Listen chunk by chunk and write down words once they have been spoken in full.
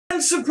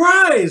And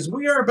surprise!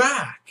 We are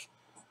back!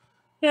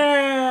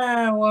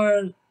 Yeah,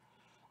 what?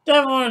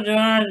 Don't want to do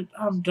it.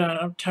 I'm done.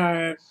 I'm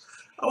tired.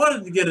 I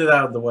wanted to get it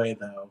out of the way,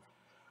 though.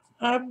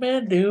 I'm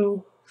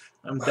Mandoo.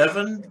 I'm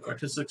Devin,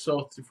 Artistic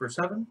Soul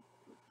 247.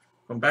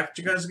 I'm back at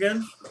you guys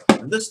again.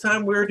 And this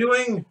time we're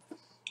doing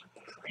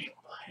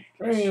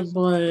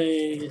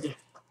DreamBlade.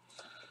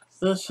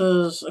 This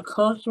is a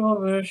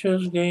collectible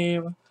miniatures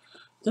game.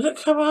 Did it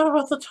come out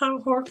about the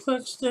time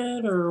Horcrux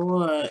did, or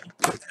what?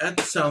 That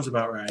sounds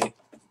about right.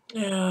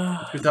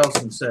 Yeah.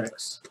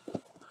 2006.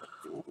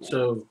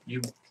 So,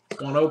 you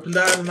want to open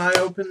that and I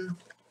open?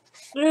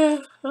 Yeah,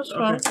 that's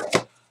fine.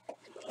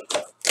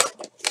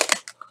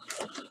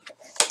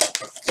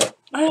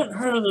 I hadn't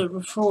heard of it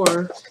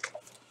before,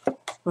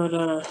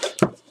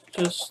 but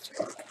just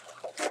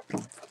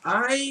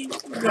I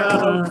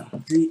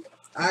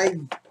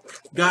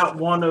got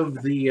one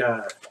of the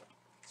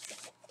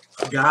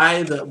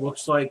guy that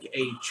looks like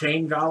a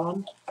chain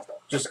golem,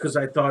 just because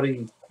I thought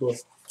he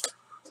looked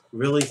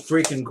really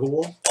freaking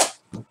cool.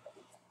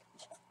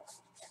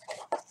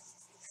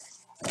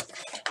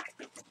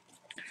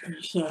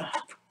 There's some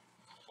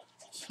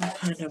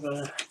kind of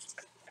a...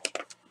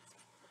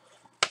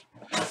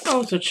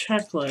 Oh, it's a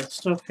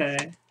checklist.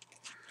 Okay.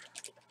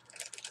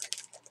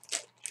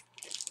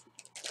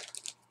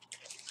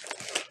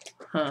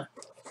 Huh.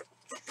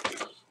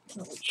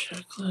 Oh,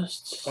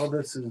 checklists. Oh,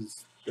 this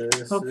is...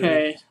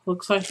 Okay.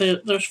 Looks like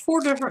there's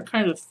 4 different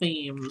kind of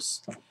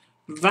themes.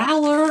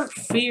 Valor,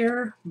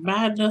 fear,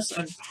 madness,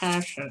 and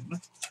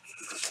passion.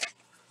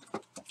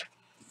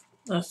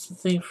 That's the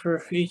theme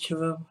for each of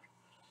them.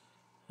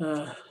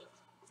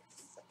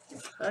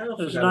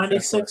 There's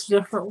 96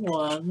 different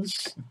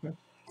ones.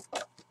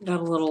 Got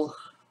a little...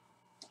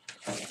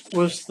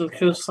 Whereas the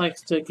coast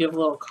likes to give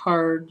little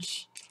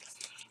cards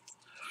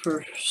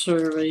for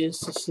surveys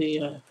to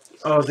see...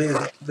 Oh,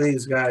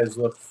 these guys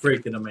look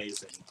freaking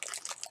amazing.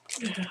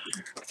 Yeah.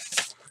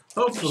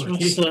 Hopefully,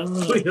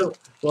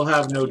 we'll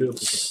have no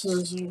duplicates.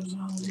 Scissors,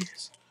 all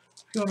these.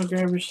 If you want to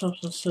grab yourself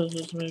some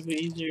scissors, maybe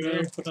easier to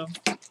open them.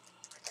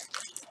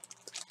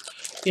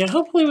 Yeah,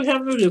 hopefully we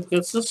have no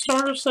duplicates. This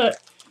starter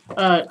set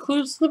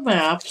includes the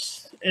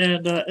maps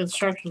and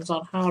instructions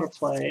on how to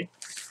play.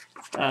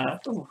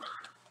 Ooh.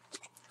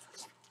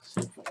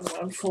 See if I can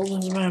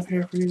unfold this map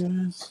here for you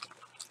guys.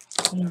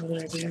 Over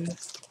there, dude.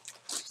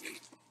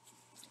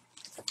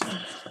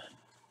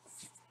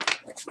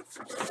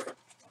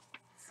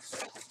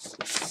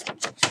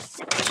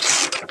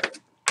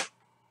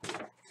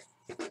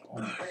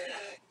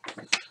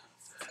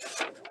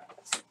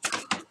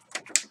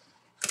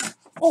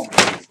 Oh,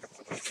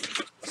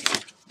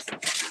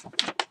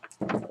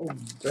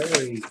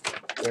 very,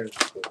 very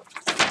cool.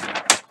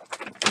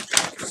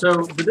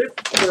 So the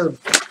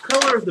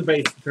color of the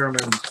base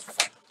determines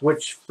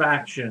which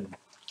faction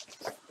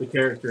the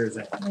character is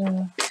in.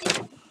 yeah.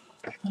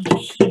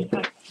 Let's see.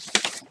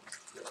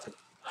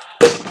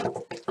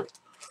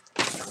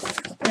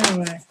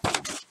 Anyway,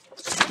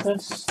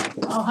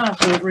 I'll have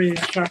to read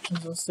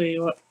instructions and see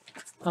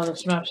how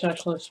this map's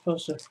actually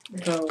supposed to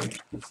go.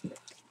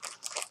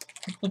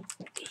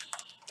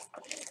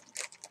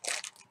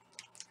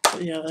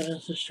 Yeah, that is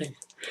interesting.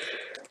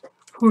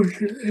 Push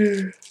it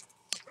here.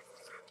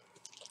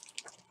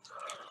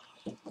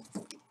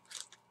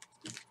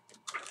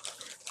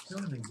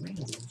 Johnny, man,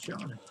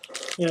 Johnny.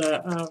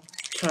 Yeah, I'm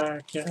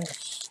tired,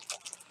 guys.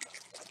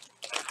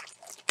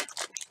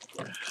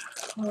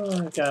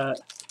 What I got?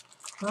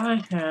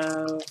 I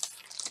have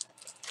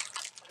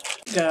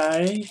a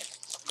guy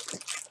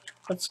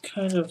that's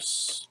kind of...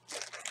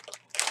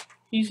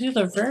 He's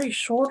either very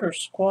short or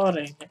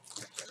squatting.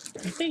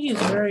 I think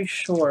he's very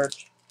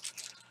short.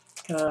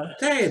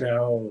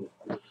 Potato.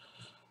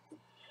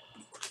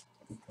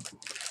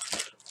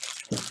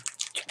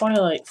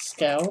 Twilight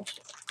Scout.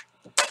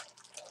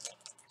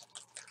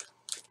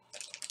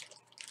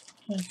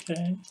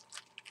 Okay.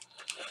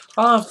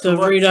 I'll have to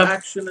read up. What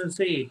faction is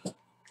he?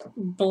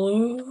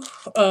 Blue?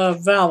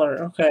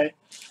 Valor. Okay.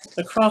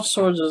 The cross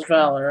swords is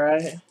Valor,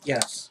 right?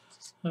 Yes.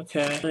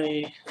 Okay.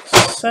 The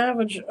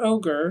Savage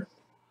Ogre.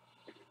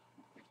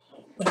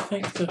 I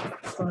think the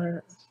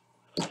fire...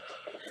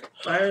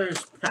 Fire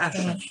is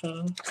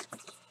passion.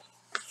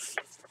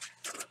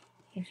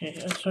 Okay,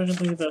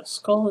 certainly the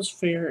skull is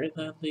fear, and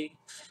then the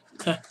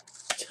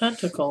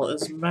tentacle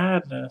is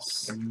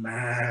madness.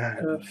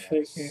 Madness. Go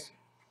figure.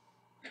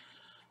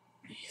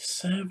 The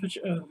Savage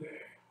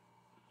Ogre.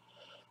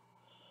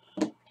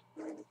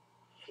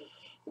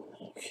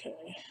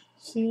 Okay.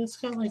 See, it's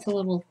got like a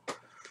little,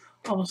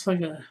 almost like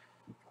a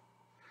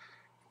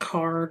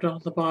card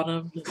on the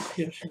bottom that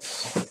gives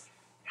his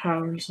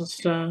powers and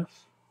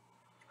stuff.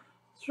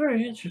 It's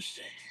very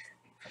interesting.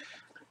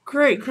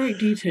 Great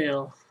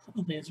detail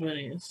on these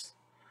minis.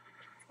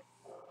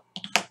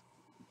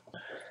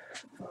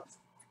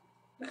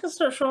 I can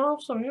start showing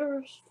off some of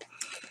yours.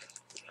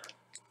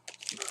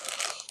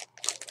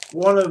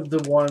 One of the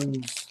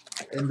ones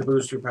in the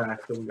booster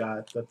pack that we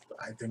got that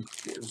I think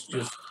is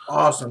just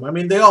awesome. I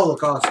mean, they all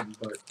look awesome,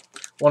 but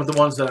one of the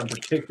ones that I'm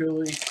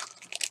particularly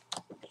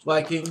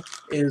liking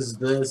is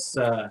this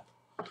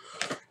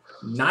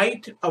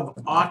Knight of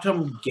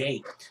Autumn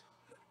Gate,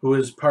 who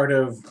is part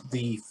of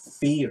the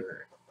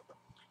Fear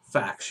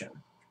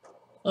faction.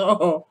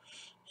 Oh,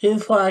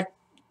 he's like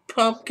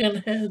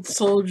pumpkin-head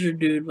soldier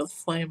dude with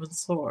flaming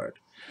sword.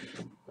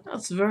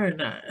 That's very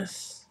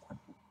nice.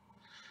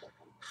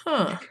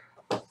 Huh.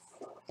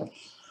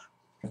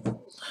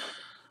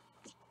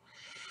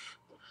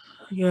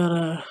 You got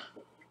a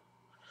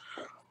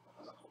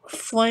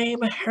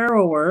flame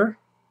harrower,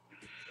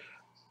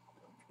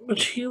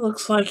 which he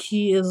looks like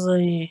he is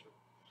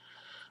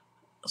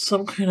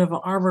some kind of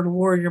armored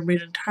warrior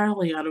made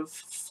entirely out of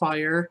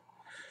fire,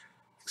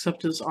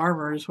 except his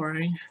armor is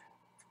wearing. I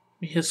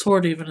mean, his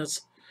sword even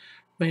is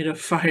made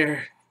of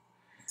fire.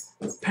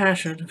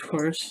 Passion, of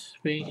course,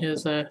 being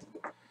his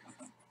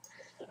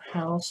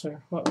house,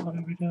 or what are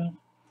we doing?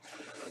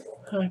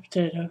 Hi,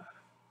 potato.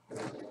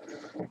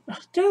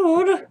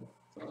 Dude!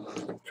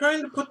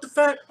 Trying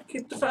to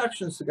keep the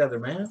factions together,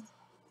 man.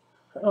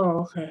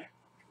 Oh, okay.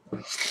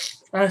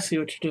 I see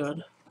what you're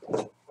doing.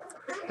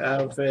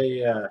 Have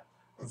a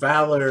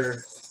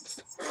Valor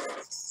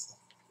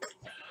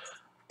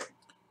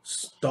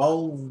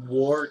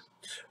Stalwart.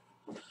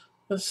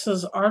 This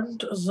is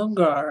Arndt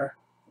Zungar.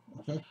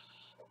 Mhm.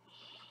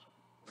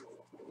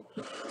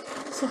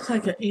 This looks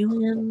like an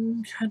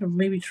alien, kind of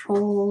maybe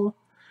troll.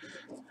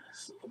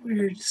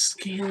 Weird,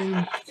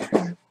 scaly,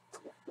 kind of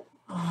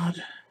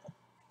odd.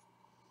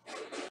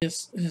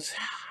 This is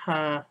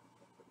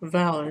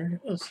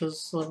Valor. This is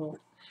his little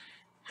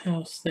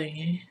house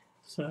thingy.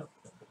 So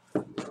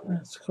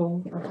that's cool.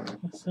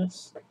 What's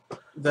this?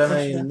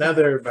 Then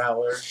another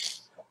Valor,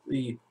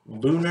 the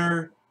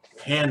Lunar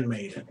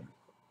Handmaiden.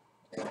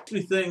 What do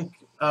you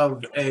think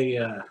of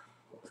a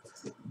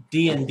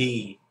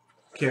D&D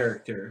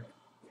character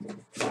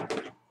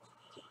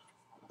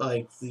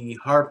like the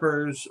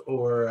Harpers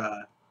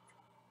or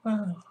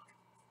Wow.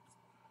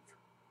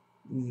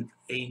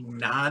 a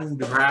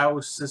non-Drow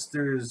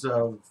Sisters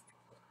of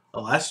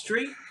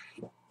Alestri?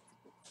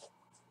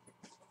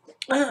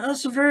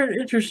 That's a very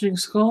interesting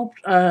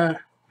sculpt.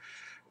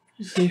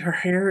 You see her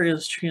hair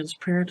is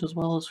transparent as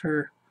well as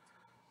her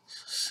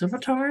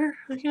scimitar,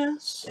 I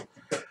guess.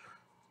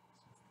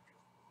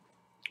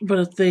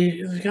 But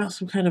they got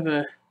some kind of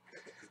a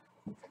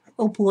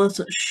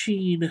opalescent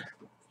sheen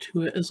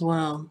to it as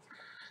well.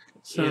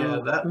 So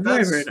Yeah,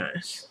 very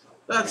nice.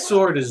 that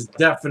sword is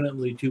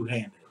definitely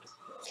two-handed.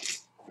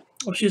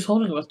 Well, she's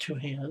holding it with two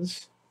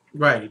hands.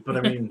 Right, but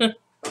I mean,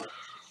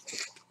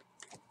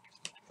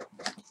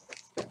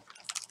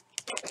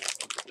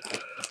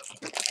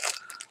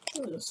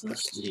 what is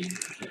this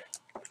dude?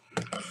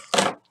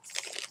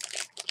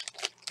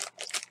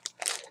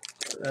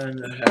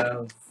 and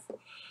have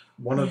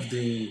one of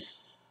the.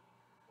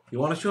 You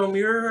want to show them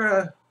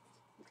your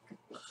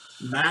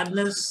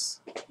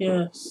madness?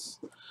 Yes.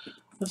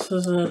 This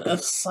is an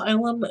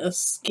asylum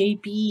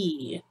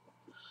escapee.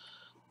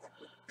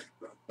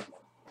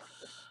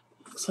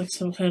 Looks like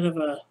some kind of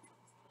a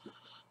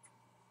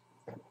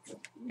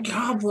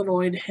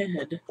goblinoid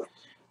head.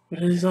 But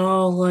he's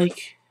all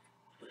like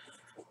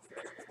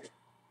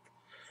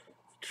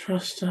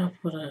trussed up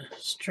with a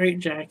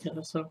straitjacket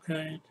of some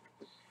kind.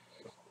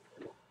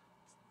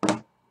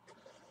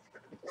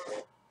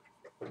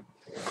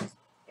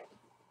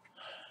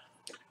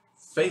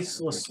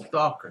 Faceless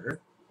Stalker.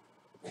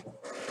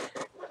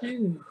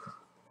 Ew.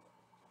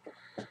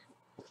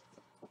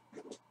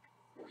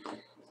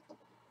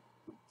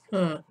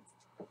 Huh.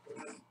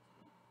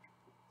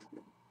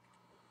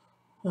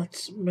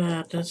 That's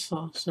madness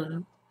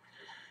also.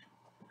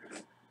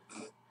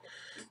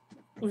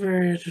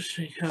 Very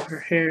interesting how her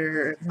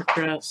hair and her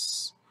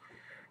dress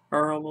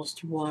are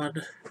almost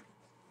one.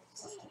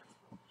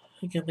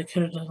 Again, they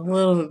could have done a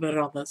little bit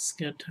better on that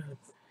skin tone.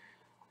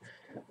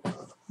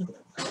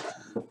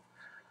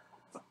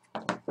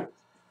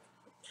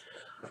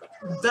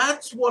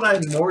 That's what I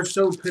more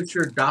so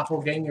picture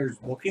doppelgangers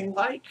looking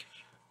like.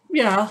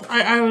 Yeah,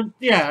 I would.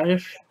 Yeah,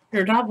 if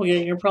you're a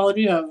doppelganger, you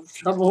probably do have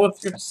trouble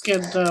with your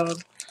skin tone.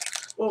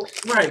 Well,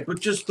 right, but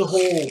just the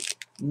whole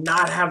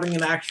not having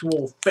an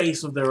actual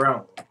face of their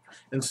own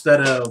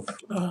instead of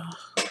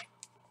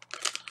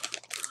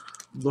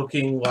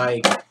looking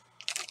like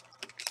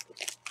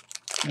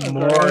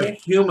more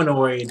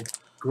humanoid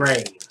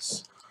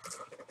grays.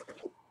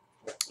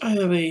 I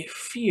have a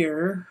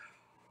Fear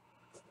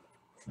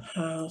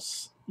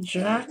House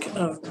Jack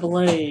of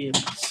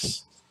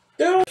Blades.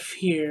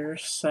 Fear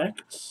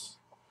sect.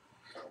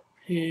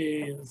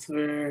 He's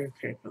very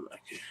creepy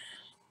looking.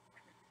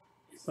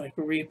 He's like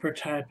Reaper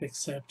type,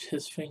 except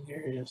his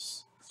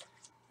fingers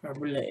are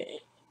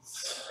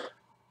blades.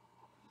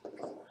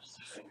 Where's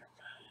the Fear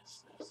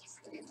guys? There's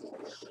the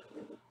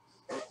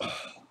Fear.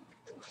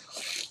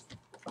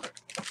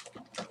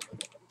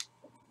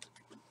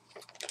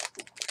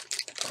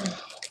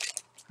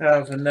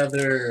 Have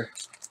another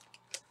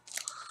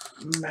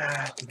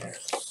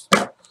madness.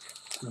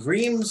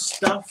 Dream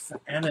stuff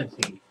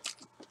entity.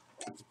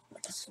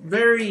 It's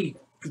very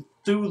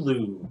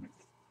Cthulhu-oid.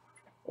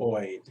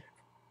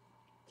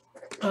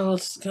 Oh,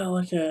 it's got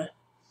like a.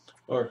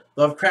 Or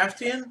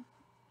Lovecraftian?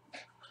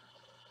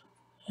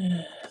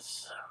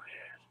 It's so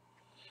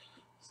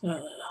weird.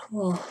 So,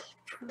 well,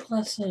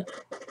 pearlescent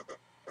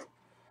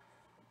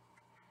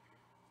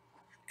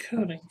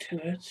coating to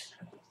it.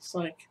 It's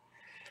like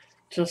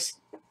just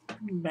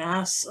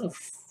mass of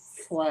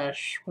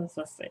flesh with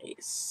a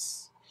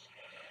face.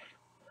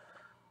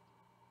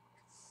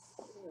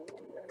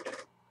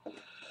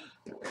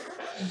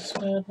 This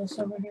madness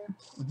over here.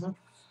 Mhm.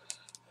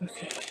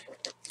 Okay.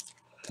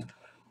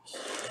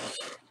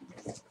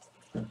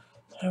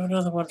 I have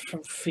another one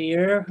from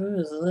Fear. Who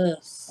is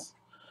this?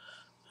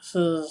 This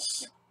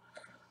is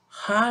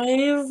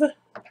Hive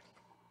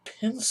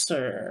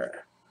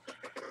Pincer.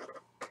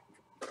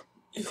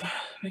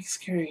 Big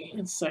scary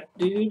insect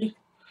dude.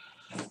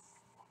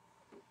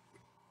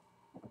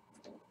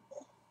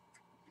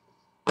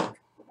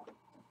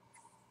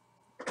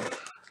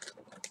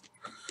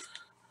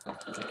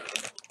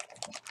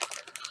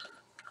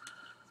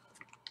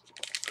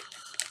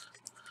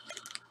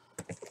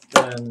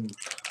 Then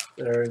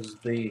there's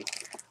the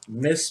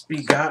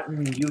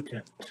misbegotten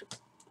mutant.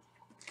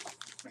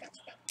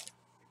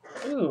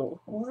 Ooh,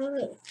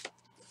 what?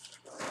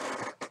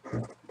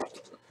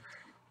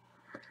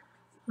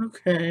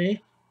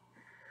 Okay.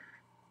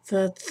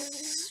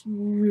 That's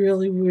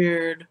really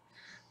weird.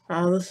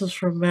 This is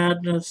from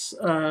Madness.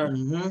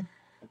 Mm-hmm.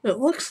 It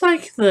looks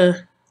like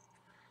the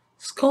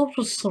sculpt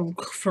was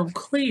from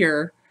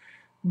clear,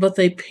 but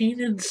they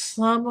painted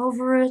some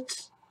over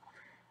it.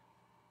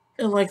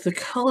 And like the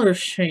colors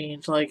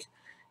change. Like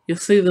you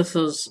see this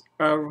is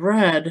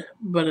red,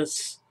 but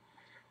it's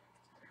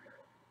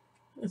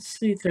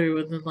see-through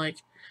and then like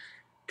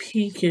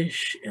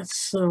pinkish. It's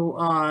so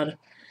odd.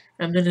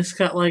 And then it's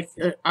got like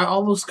an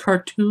almost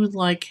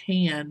cartoon-like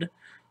hand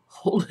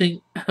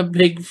holding a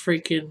big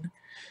freaking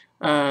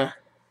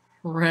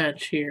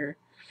wrench here.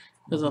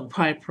 There's a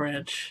pipe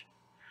wrench.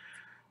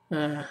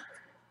 Huh.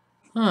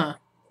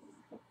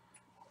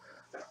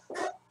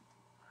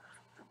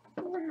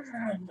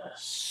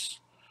 Madness.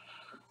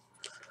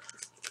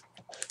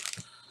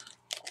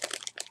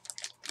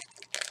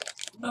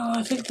 No,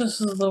 I think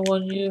this is the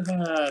one you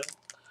had.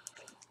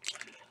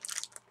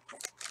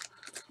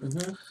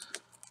 Mm-hmm.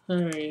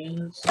 There he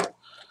is.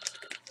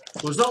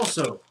 Was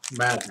also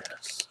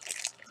Madness.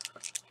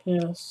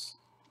 Yes.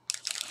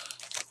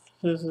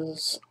 This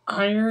is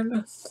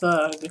Iron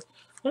Thug.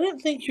 I didn't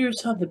think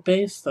yours had the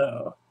base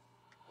though.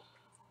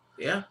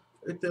 Yeah,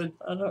 it did.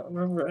 I don't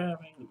remember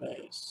having the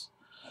base.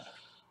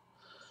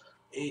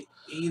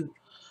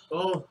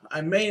 Oh,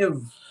 I may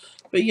have.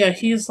 But yeah,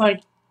 he's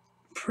like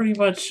pretty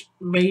much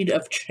made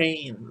of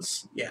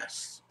chains.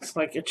 Yes. It's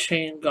like a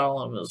chain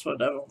golem is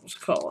what everyone was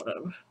calling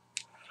him.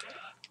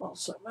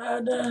 Also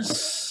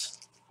Madness.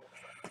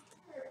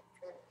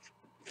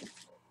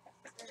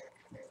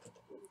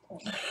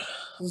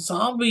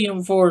 Zombie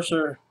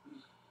Enforcer.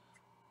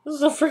 This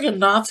is a freaking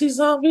Nazi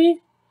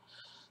zombie?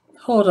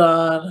 Hold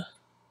on.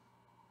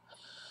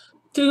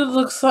 Dude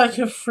looks like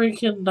a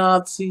freaking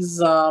Nazi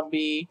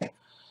zombie.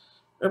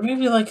 Or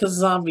maybe like a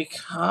zombie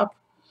cop.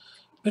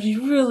 But he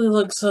really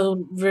looks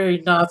so very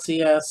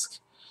Nazi-esque.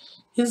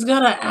 He's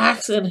got an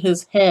axe in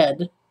his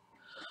head.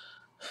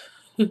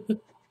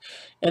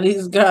 And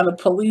he's got a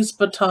police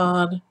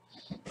baton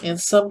and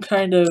some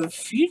kind of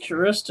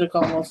futuristic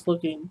almost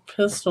looking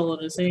pistol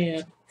in his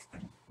hand.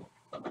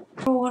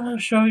 I want to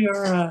show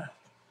your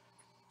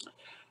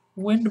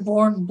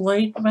Windborne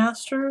Blade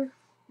Master.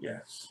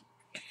 Yes.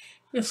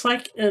 It's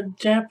like a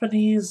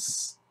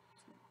Japanese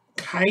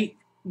kite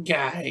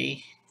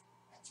guy.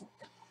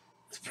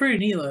 It's pretty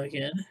neat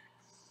looking.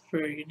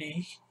 Very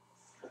unique.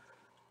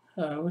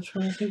 Which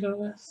one did you go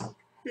with?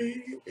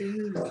 He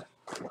is.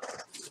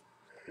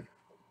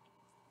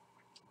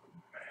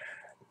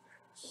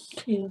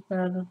 He's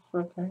bad.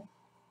 Okay.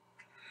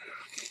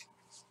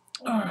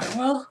 Alright,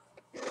 well.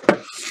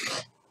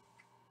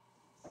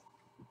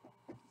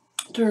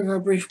 During our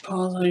brief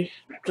pause, I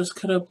just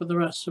cut open the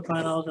rest of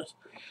mine. I'll just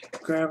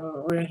grab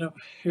a random.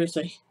 Here's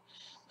a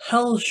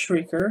Hell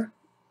Shrieker.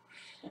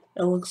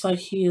 It looks like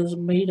he is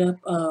made up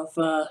of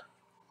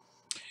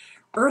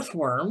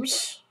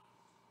earthworms.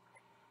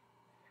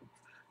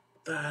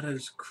 That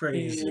is He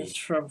crazy. is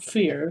from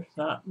Fear,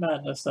 not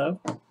Madness, though.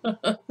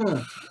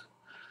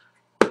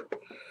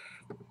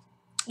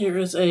 Here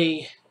is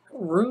a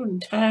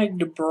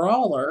rune-tagged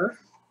brawler.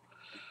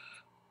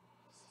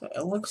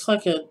 It looks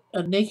like a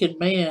naked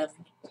man,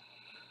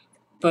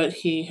 but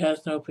he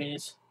has no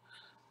penis.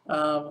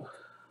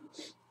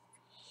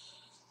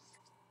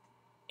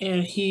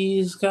 And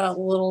he's got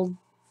little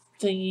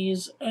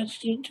thingies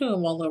etched into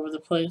him all over the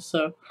place,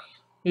 so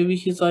maybe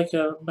he's like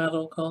a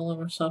metal golem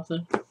or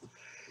something.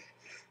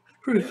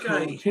 Pretty cool.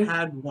 I think I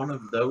had one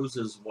of those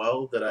as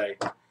well that I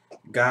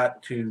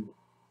got to.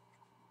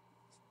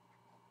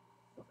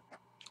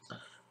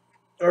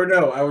 Or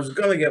no, I was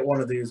gonna get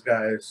one of these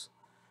guys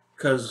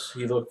because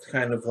he looked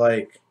kind of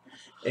like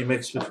a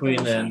mix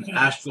between an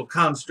astral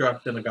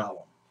construct and a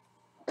golem.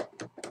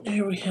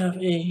 Here we have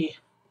a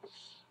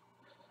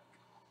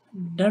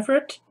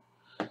Neverett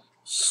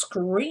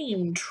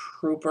Scream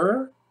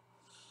Trooper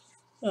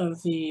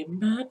of the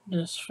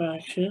Madness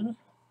faction.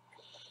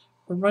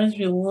 Reminds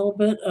me a little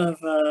bit of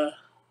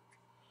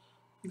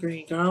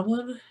Green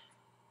Goblin,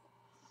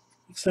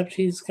 except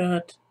he's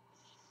got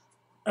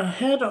a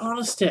head on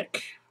a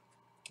stick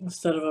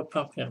instead of a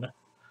pumpkin.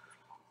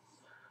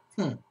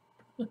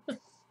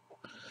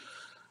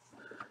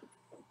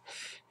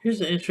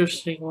 Here's an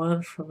interesting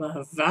one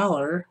from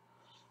Valor,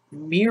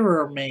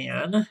 Mirror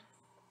Man.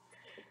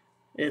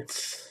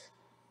 It's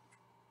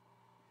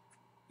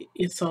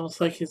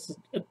almost like it's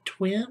a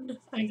twin,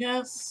 I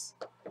guess.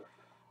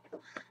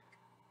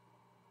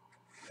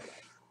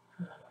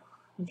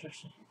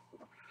 Interesting.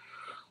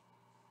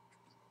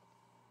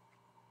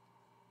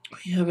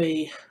 We have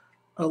a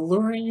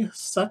alluring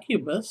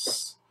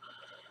succubus.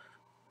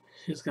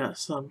 She's got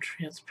some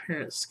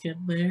transparent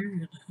skin there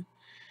and a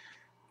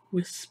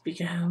wispy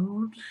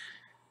gown.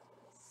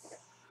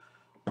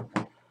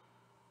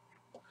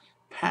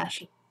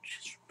 Passion.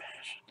 She's from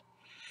Passion.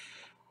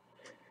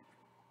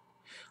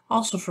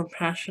 Also from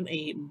Passion,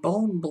 a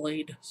bone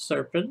blade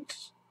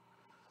serpent.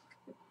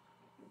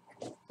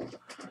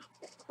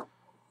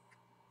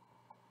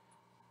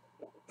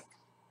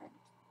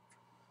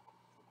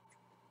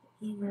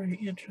 Very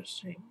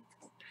interesting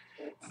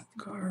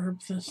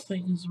garb this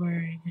thing is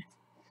wearing.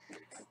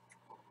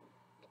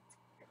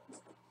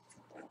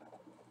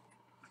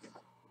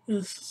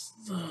 This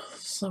is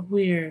so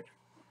weird.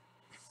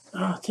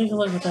 Take a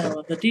look at that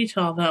one. The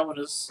detail on that one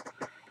is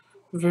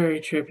very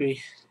trippy.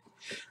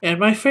 And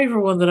my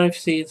favorite one that I've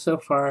seen so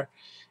far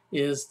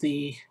is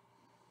the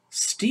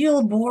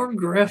Steelborn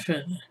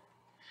Griffin.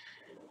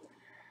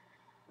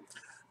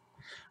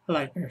 I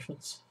like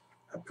griffins.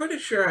 I'm pretty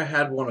sure I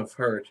had one of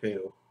her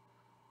too.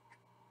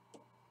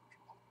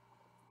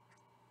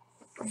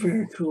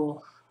 Very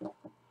cool.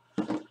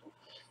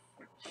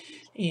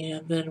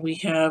 And then we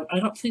have, I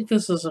don't think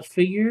this is a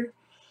figure.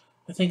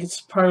 I think it's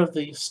part of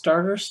the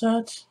starter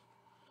set.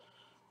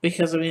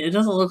 Because, I mean, it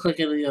doesn't look like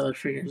any of the other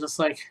figures. It's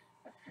like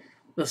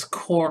this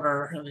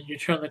corner, and then you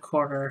turn the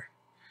corner,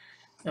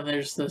 and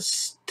there's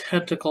this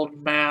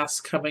tentacled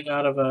mass coming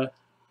out of a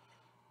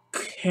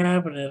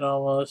cabinet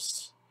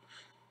almost.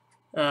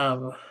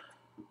 And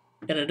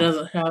it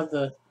doesn't have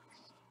the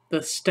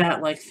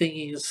stat-like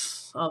thingies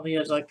on the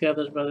edge like the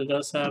others, but it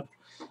does have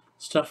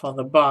stuff on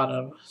the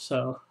bottom.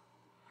 So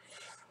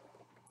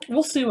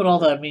we'll see what all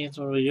that means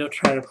when we go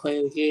try to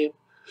play the game.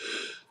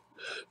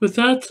 But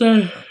that's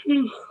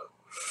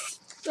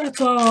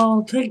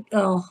all.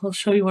 I'll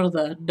show you one of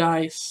the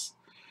dice.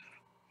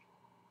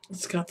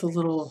 It's got the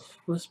little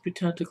wispy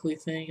tentacly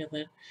thing, and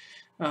then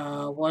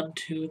 1,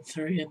 2, and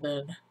 3, and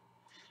then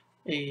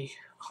a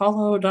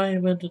hollow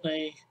diamond and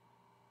a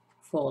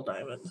full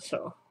diamond.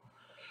 So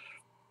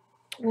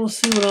we'll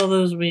see what all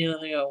those mean. I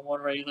think I got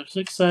one regular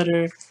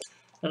 6-sider,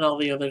 and all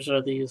the others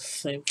are these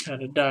same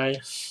kind of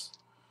dice.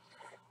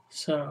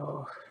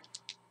 So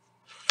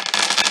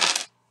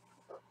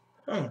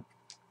we'll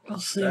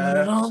see what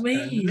it all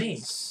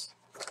means.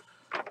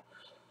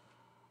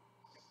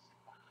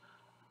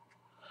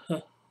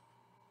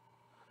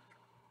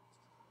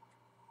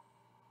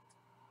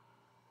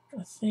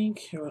 I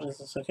think, what is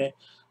this? Okay.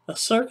 A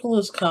circle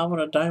is common,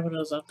 a diamond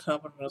is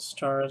uncommon, and a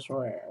star is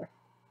rare.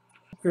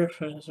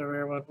 Griffin is a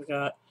rare one we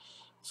got.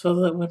 So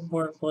that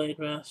Windborn Blade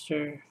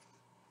Master.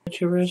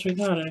 Two rares we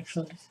got,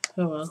 actually.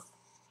 Oh well.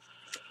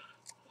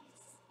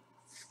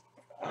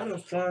 I'd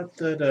have thought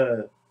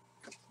that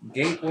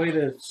Gateway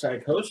to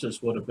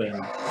Psychosis would have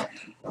been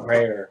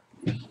rare.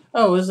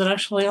 Oh, is it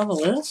actually on the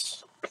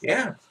list?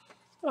 Yeah.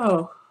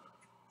 Oh.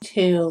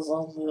 Details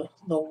on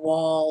the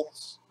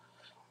walls.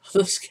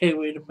 This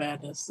Gateway to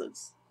Madness.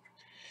 That's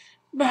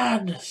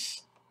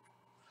madness.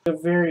 A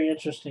very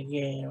interesting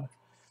game.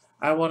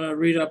 I want to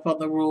read up on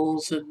the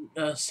rules and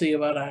see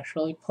about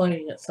actually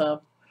playing it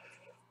some.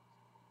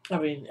 I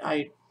mean,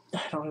 I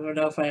don't even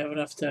know if I have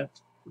enough to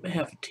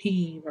have a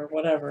team or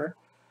whatever.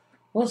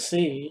 We'll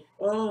see.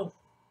 Well,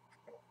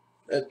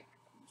 it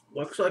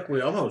looks like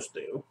we almost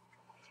do.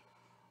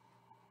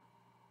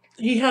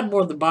 He had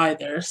more to buy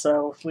there,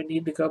 so if we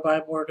need to go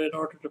buy more in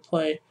order to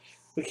play,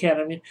 we can.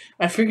 I mean,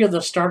 I figured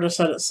the starter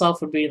set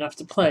itself would be enough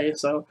to play,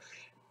 so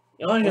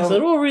like I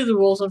said, we'll read the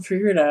rules and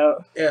figure it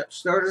out. Yeah,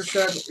 starter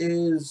set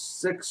is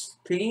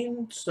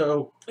 16,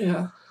 so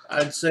yeah,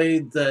 I'd say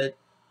that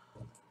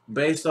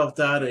based off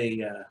that,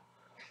 a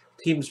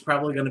team's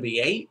probably going to be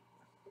 8,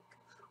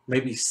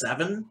 maybe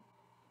 7,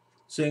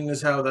 seeing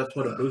as how that's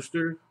what a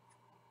booster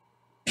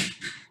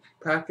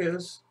pack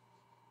is.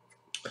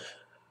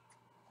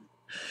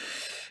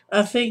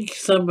 I think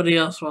somebody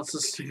else wants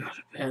us to go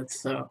to bed,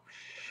 so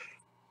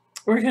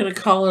we're going to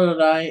call it a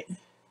night.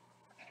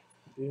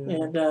 Yeah.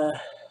 And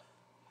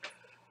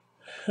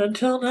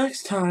until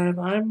next time,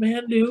 I'm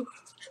Mandoo.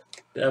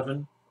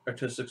 Devin,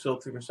 Artistic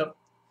Soul 3%.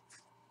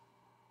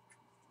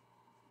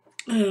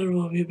 And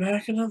we'll be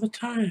back another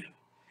time.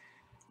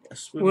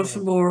 Yes,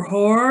 with more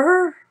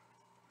horror?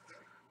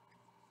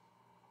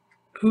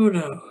 Who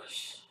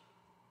knows?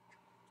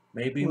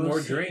 Maybe more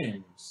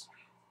dreams.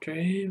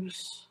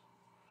 Dreams?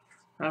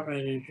 I'm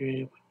ready to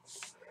dream.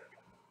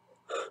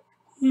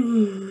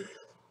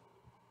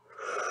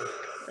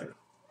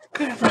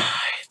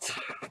 Goodbye.